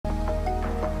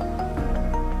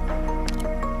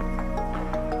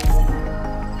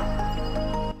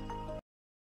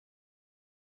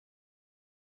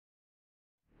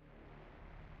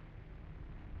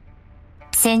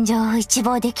戦場を一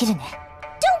望できるね。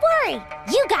Don't worry,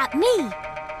 you got me.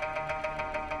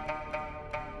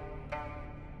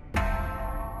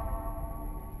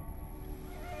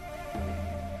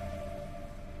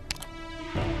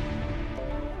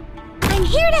 I'm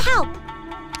here to help.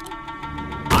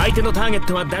 相手のターゲッ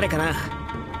トは誰かな？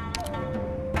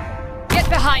 Get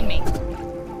behind me.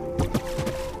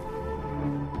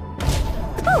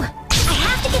 Ooh, I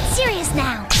have to get serious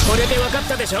now. これで分かっ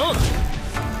たでしょ？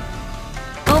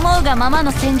思うがまま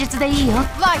の戦術でいいよ。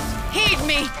 Light, heed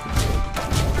me.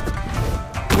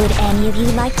 Would any of you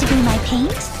like to be my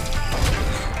paint?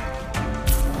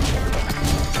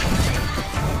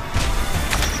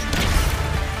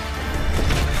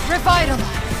 Revitalize.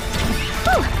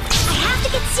 Ooh, I have to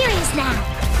get serious now.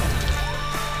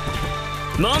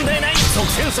 問題ない。即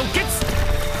戦即決。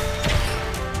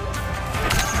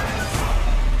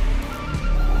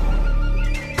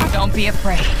Don't be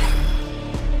afraid.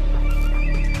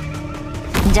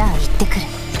 じゃあ行ってくる。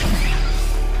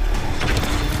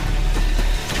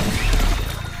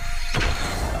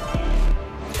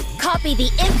Copy the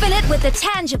infinite with the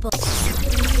tangible.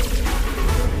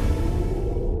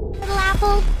 Little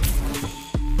apple.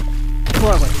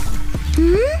 Forward.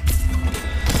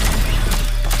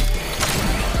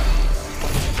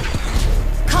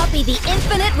 Copy the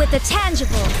infinite with the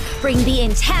tangible. Bring the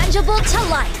intangible to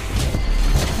life.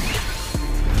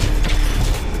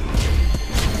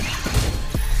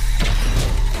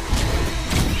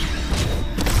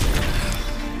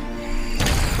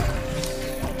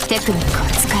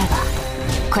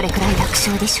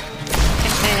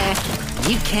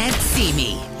 You can't see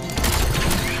me.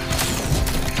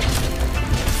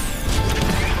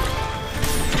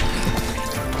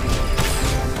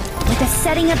 With the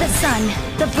setting of the sun,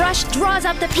 the brush draws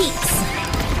out the peaks.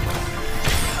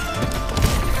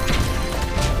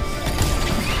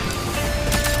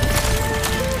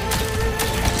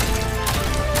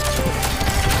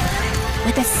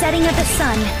 With the setting of the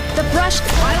sun, the brush...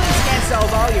 Violence can't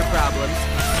solve all your problems,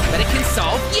 but it can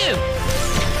solve you.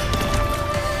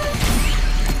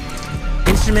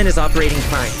 Instrument is operating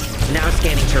fine. Now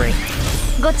scanning terrain.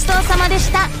 ごちそうさまで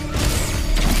した。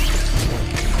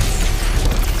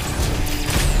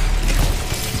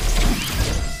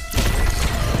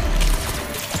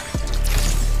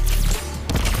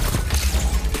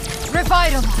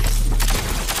Revitalize.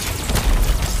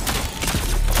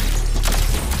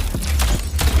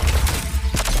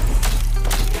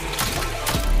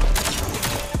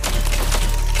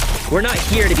 We're not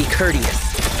here to be courteous.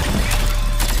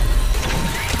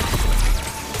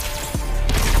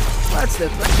 What's the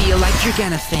feel like you're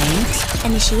gonna faint?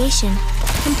 Initiation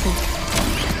complete.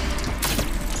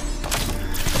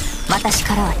 私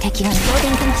からは敵がない。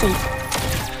 Loading complete.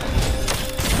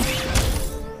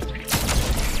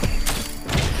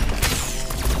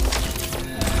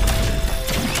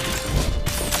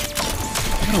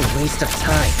 What a waste of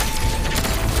time.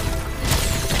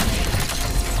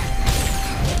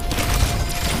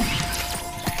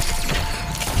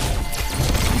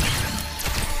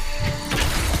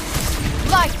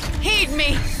 Light, heed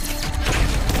me.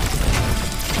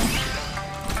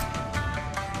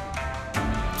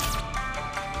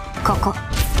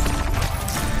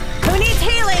 Who needs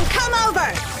healing? Come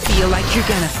over! Feel like you're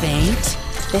gonna faint?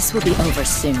 This will be over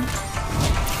soon.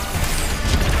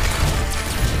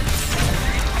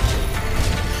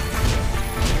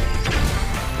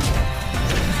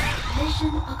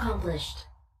 Mission accomplished.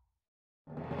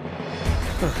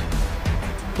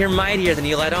 You're mightier than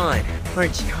you let on,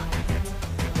 aren't you?